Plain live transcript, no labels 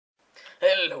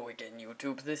Hello again,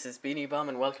 YouTube. This is BeenieBomb,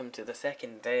 and welcome to the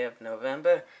second day of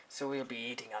November. So we'll be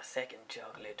eating our second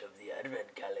chocolate of the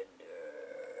Advent calendar.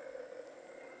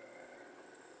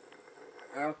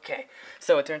 Okay,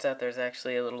 so it turns out there's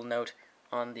actually a little note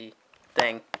on the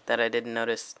thing that I didn't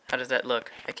notice. How does that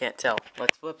look? I can't tell.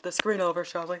 Let's flip the screen over,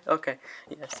 shall we? Okay,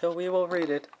 yeah, so we will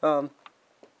read it.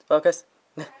 Focus.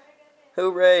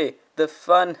 Hooray! The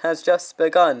fun has just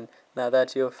begun. Now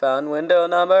that you've found window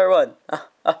number 1.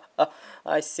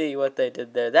 I see what they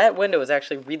did there. That window is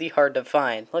actually really hard to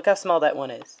find. Look how small that one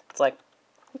is. It's like...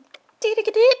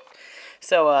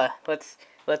 So, let's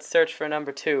search for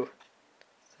number 2.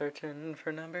 Searching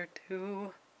for number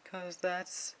 2, 'cause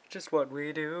that's just what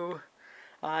we do.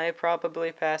 I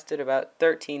probably passed it about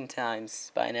 13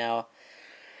 times by now.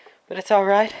 But it's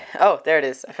alright. Oh, there it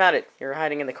is. I found it. You were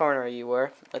hiding in the corner, you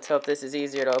were. Let's hope this is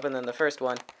easier to open than the first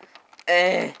one.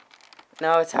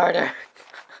 No, it's harder.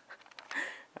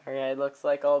 Alright, looks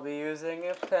like I'll be using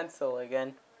a pencil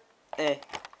again.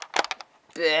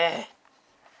 Yeah.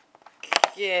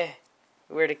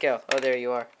 Where'd it go? Oh, there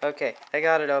you are. Okay, I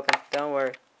got it open. Don't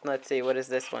worry. Let's see, what is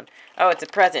this one? Oh, it's a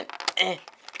present. Yeah.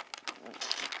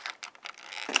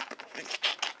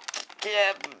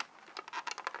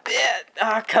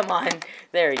 Oh, come on.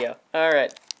 There you go.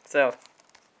 Alright, so,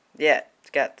 yeah, it's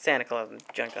got Santa Claus and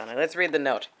junk on it. Let's read the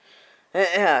note.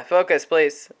 Focus,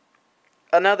 please.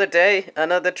 Another day,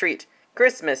 another treat.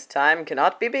 Christmas time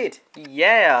cannot be beat.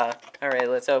 Yeah. Alright,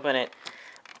 let's open it.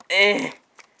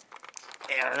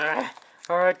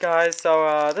 Alright, guys,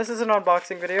 so, this is an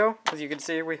unboxing video. As you can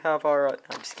see, we have our...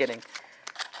 I'm just kidding.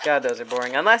 God, those are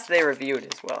boring. Unless they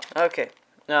reviewed as well. Okay.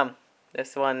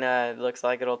 This one, looks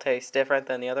like it'll taste different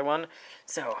than the other one.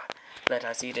 So, let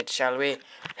us eat it, shall we?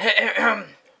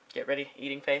 Get ready,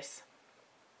 eating face.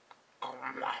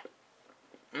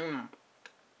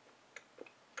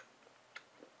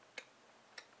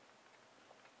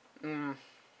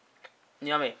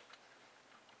 Yummy.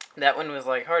 That one was,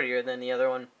 like, heartier than the other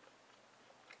one.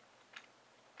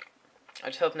 I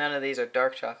just hope none of these are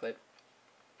dark chocolate.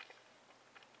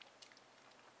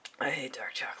 I hate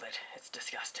dark chocolate. It's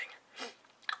disgusting.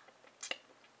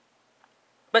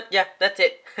 But, yeah, that's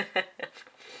it.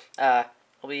 I'll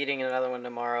be eating another one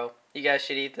tomorrow. You guys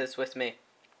should eat this with me.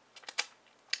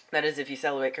 That is if you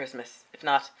celebrate Christmas. If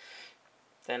not,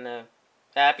 then,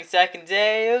 happy second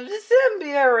day of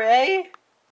December, eh?